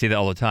man. You see that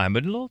all the time.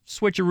 But a little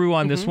switcheroo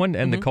on this one,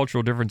 and the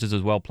cultural differences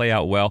as well play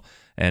out well.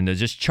 And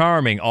just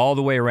charming all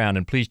the way around.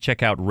 And please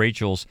check out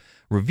Rachel's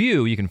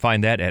review. You can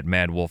find that at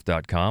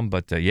madwolf.com.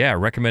 But yeah,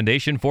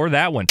 recommendation for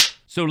that one.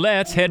 So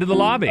let's head to the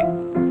lobby.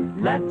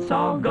 Let's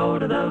all go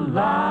to the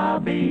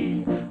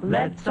lobby.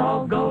 Let's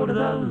all go to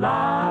the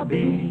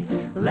lobby.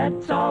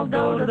 Let's all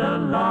go to the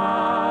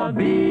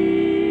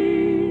lobby.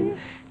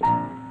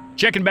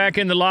 Checking back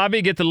in the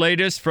lobby, get the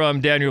latest from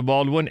Daniel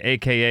Baldwin,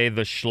 a.k.a.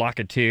 the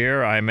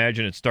Schlocketeer. I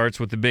imagine it starts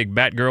with the big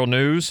Batgirl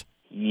news.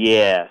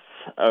 Yes.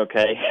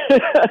 Okay.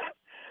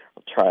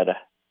 I'll try to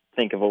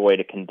think of a way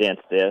to condense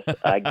this.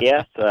 I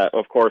guess,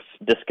 of course,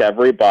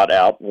 Discovery bought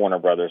out Warner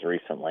Brothers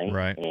recently.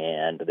 Right.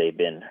 And they've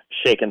been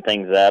shaking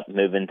things up,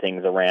 moving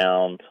things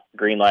around,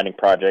 greenlighting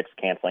projects,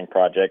 canceling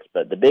projects.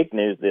 But the big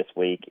news this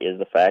week is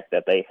the fact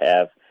that they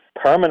have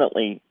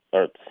permanently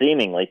or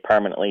seemingly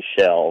permanently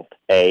shelved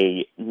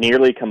a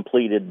nearly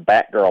completed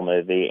Batgirl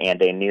movie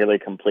and a nearly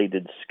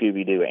completed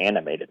Scooby-Doo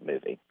animated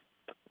movie.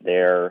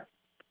 They're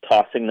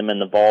tossing them in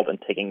the vault and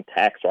taking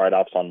tax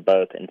write-offs on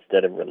both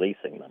instead of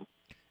releasing them.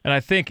 And I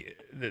think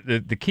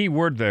the key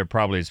word there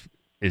probably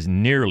is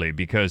nearly,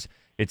 because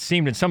it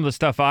seemed in some of the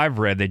stuff I've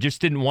read, they just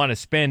didn't want to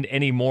spend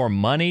any more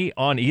money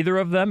on either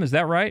of them. Is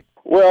that right?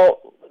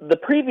 Well, the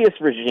previous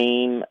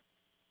regime,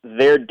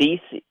 their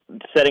DC,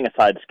 setting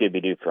aside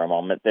Scooby-Doo for a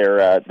moment,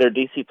 their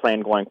DC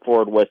plan going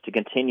forward was to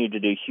continue to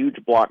do huge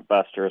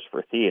blockbusters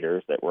for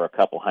theaters that were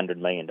 $200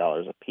 million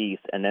a piece,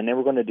 and then they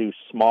were going to do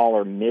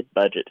smaller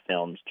mid-budget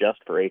films just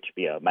for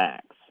HBO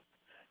Max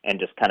and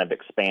just kind of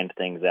expand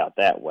things out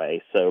that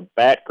way. So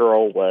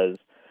Batgirl was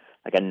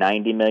like a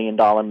 $90 million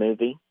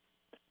movie,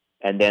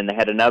 and then they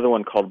had another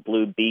one called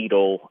Blue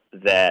Beetle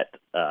that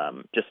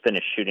just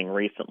finished shooting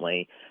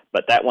recently,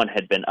 but that one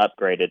had been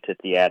upgraded to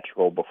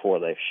theatrical before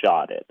they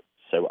shot it.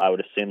 So I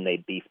would assume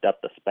they beefed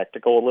up the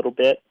spectacle a little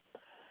bit.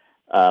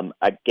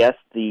 I guess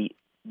the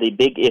the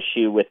big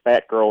issue with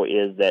Batgirl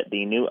is that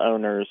the new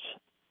owners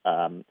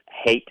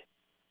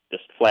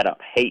just flat out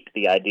hate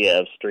the idea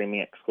of streaming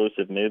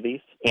exclusive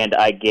movies. And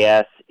I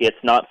guess it's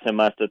not so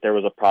much that there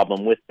was a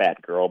problem with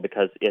Batgirl,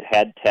 because it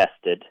had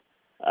tested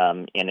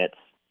in its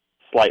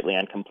slightly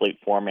incomplete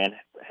form and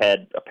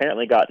had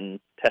apparently gotten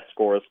test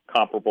scores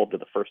comparable to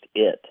the first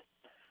It.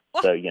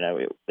 What? So,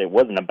 it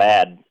wasn't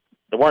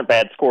there weren't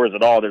bad scores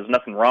at all. There's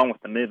nothing wrong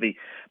with the movie.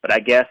 But I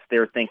guess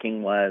their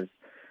thinking was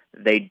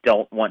they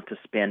don't want to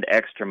spend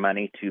extra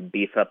money to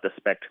beef up the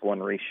spectacle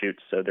and reshoots,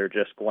 so they're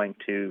just going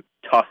to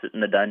toss it in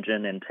the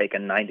dungeon and take a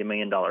 $90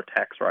 million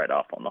tax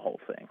write-off on the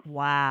whole thing.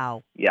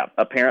 Wow. Yeah,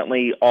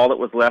 apparently all that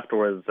was left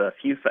was a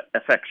few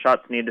effect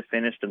shots needed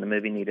finished, and the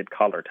movie needed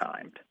color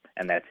timed,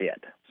 and that's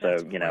it. So,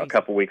 a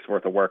couple weeks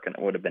worth of work and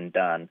it would have been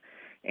done.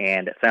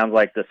 And it sounds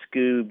like the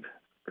Scoob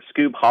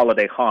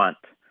Holiday Haunt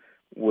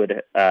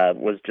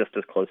was just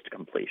as close to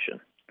completion,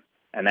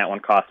 and that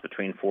one cost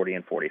between $40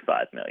 and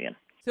 $45 million.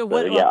 So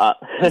what?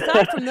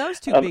 Aside from those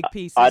two big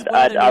pieces,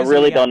 I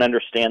really don't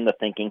understand the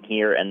thinking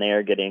here, and they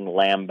are getting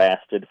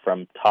lambasted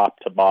from top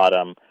to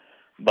bottom,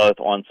 both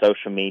on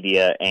social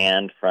media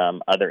and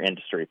from other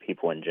industry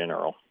people in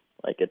general.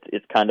 Like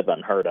it's kind of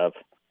unheard of.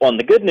 On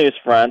the good news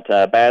front,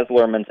 Baz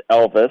Luhrmann's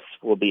Elvis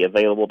will be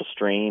available to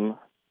stream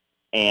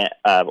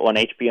on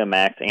HBO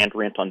Max and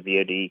rent on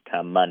VOD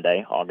come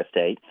Monday, August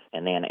 8th.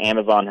 And then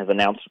Amazon has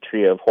announced a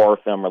trio of horror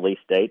film release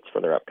dates for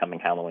their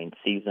upcoming Halloween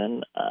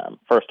season.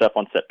 First up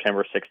on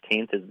September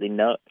 16th is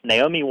the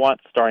Naomi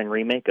Watts starring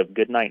remake of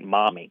Goodnight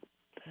Mommy,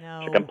 which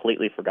I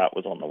completely forgot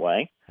was on the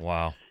way.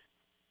 Wow.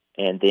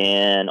 And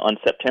then on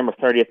September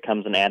 30th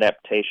comes an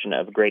adaptation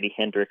of Grady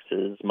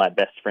Hendrix's My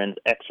Best Friend's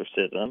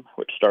Exorcism,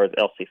 which stars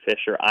Elsie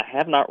Fisher. I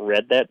have not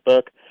read that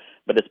book,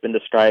 but it's been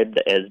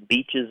described as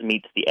Beaches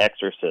meets The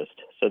Exorcist,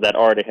 so that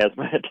already has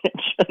my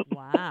attention.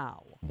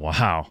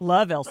 Wow.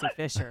 Love Elsie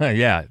Fisher.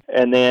 Yeah.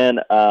 And then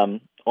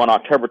on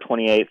October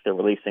 28th, they're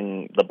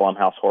releasing the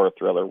Blumhouse horror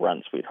thriller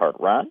Run, Sweetheart,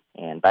 Run.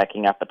 And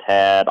backing up a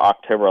tad,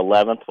 October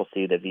 11th, we'll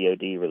see the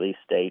VOD release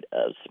date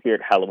of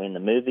Spirit Halloween the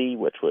movie,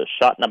 which was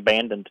shot and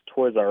abandoned to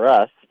Toys R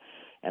Us,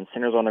 and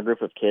centers on a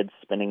group of kids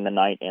spending the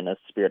night in a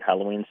Spirit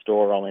Halloween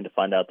store, only to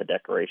find out the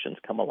decorations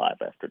come alive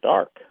after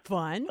dark.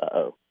 Fun.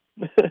 Uh-oh.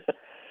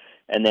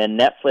 And then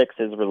Netflix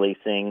is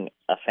releasing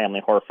a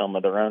family horror film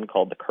of their own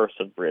called The Curse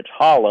of Bridge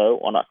Hollow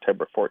on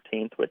October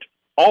 14th, which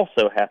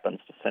also happens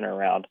to center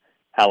around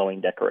Halloween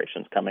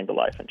decorations coming to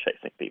life and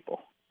chasing people.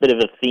 Bit of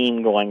a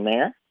theme going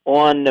there.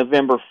 On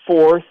November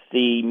 4th,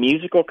 the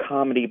musical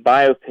comedy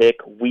biopic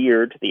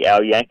Weird, the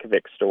Al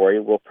Yankovic story,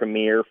 will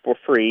premiere for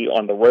free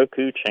on the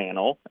Roku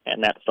channel,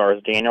 and that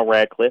stars Daniel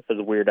Radcliffe as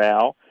Weird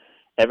Al,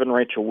 Evan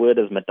Rachel Wood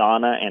as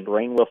Madonna, and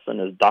Rainn Wilson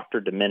as Dr.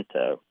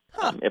 Demento.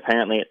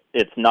 Apparently,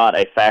 it's not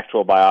a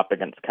factual biopic,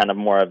 and it's kind of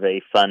more of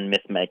a fun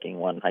myth-making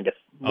one. I guess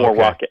more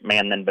Rocket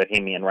Man than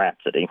Bohemian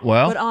Rhapsody.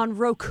 Well, but on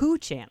Roku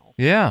channel.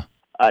 Yeah.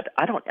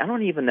 I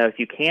don't even know if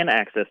you can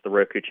access the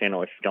Roku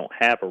channel if you don't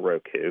have a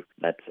Roku.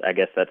 I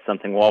guess that's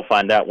something we'll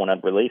find out when it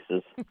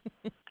releases.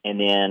 And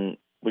then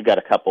we've got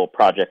a couple of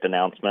project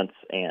announcements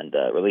and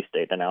release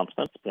date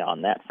announcements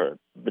beyond that for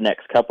the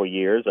next couple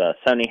years.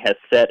 Sony has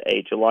set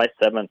a July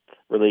 7th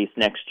release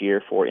next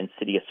year for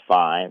Insidious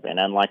 5, and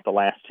unlike the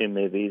last two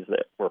movies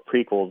that were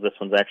prequels, this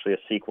one's actually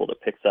a sequel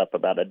that picks up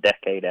about a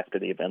decade after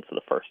the events of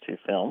the first two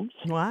films.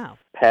 Wow.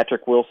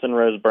 Patrick Wilson,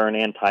 Rose Byrne,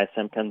 and Ty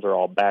Simpkins are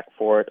all back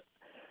for it.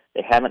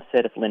 They haven't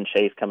said if Lynn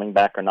Shaye's coming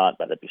back or not,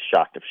 but I'd be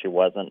shocked if she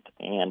wasn't.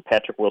 And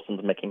Patrick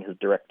Wilson's making his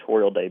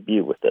directorial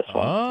debut with this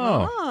one.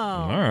 Oh,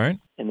 all right.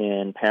 And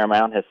then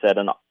Paramount has set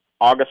an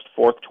August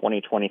 4th,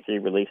 2023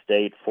 release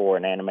date for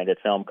an animated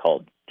film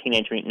called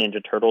Teenage Mutant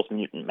Ninja Turtles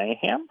Mutant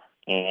Mayhem.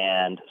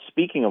 And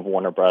speaking of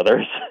Warner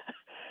Brothers,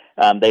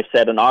 they've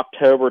set an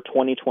October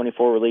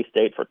 2024 release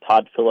date for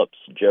Todd Phillips'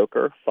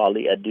 Joker,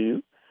 Folie à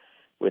Deux,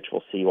 which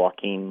will see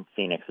Joaquin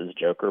Phoenix's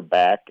Joker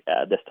back,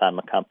 this time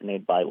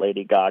accompanied by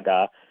Lady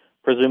Gaga,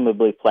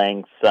 presumably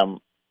playing some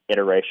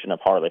iteration of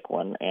Harley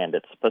Quinn, and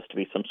it's supposed to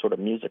be some sort of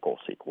musical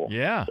sequel.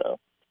 Yeah. So.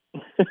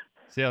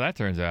 See how that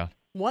turns out.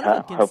 One of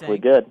them can hopefully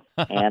sing. good.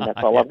 And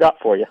that's all I've got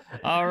for you.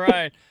 All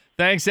right.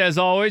 Thanks, as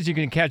always. You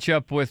can catch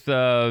up with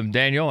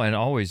Daniel and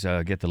always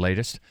get the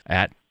latest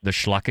at The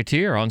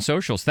Schlocketeer on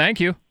socials. Thank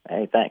you.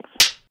 Hey,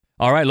 thanks.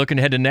 All right, looking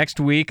ahead to next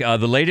week, the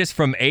latest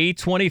from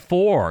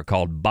A24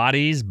 called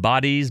Bodies,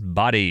 Bodies,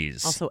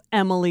 Bodies. Also,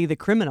 Emily the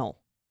Criminal.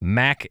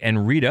 Mac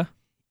and Rita.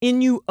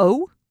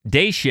 Innu-O.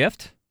 Day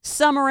Shift.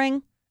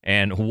 Summering.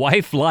 And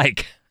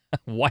Wife-Like.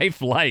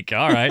 Wife-Like.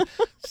 All right.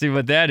 See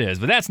what that is.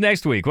 But that's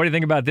next week. What do you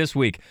think about this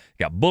week?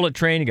 You got Bullet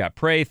Train, you got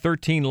Prey,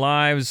 13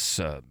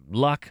 Lives,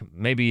 Luck.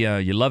 Maybe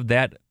you loved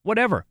that.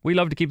 Whatever. We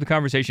love to keep the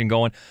conversation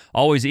going.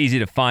 Always easy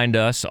to find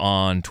us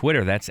on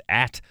Twitter. That's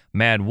at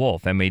Mad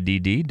Wolf,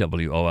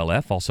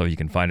 MADDWOLF. Also, you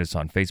can find us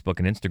on Facebook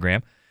and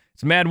Instagram.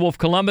 It's Mad Wolf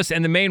Columbus,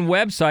 and the main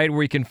website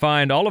where you can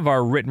find all of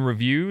our written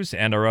reviews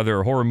and our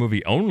other horror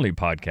movie only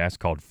podcast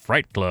called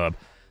Fright Club.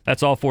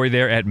 That's all for you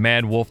there at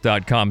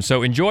madwolf.com.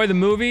 So enjoy the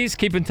movies.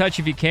 Keep in touch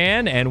if you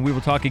can, and we will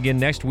talk again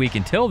next week.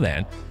 Until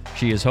then,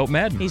 she is Hope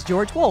Madden. He's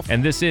George Wolf.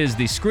 And this is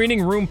the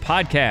Screening Room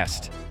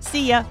Podcast.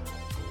 See ya.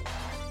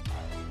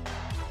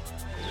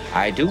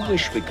 I do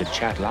wish we could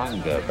chat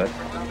longer, but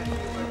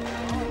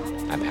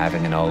I'm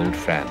having an old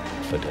friend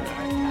for dinner.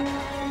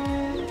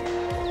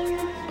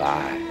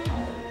 Bye.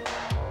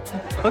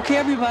 Okay,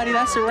 everybody,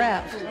 that's a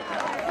wrap.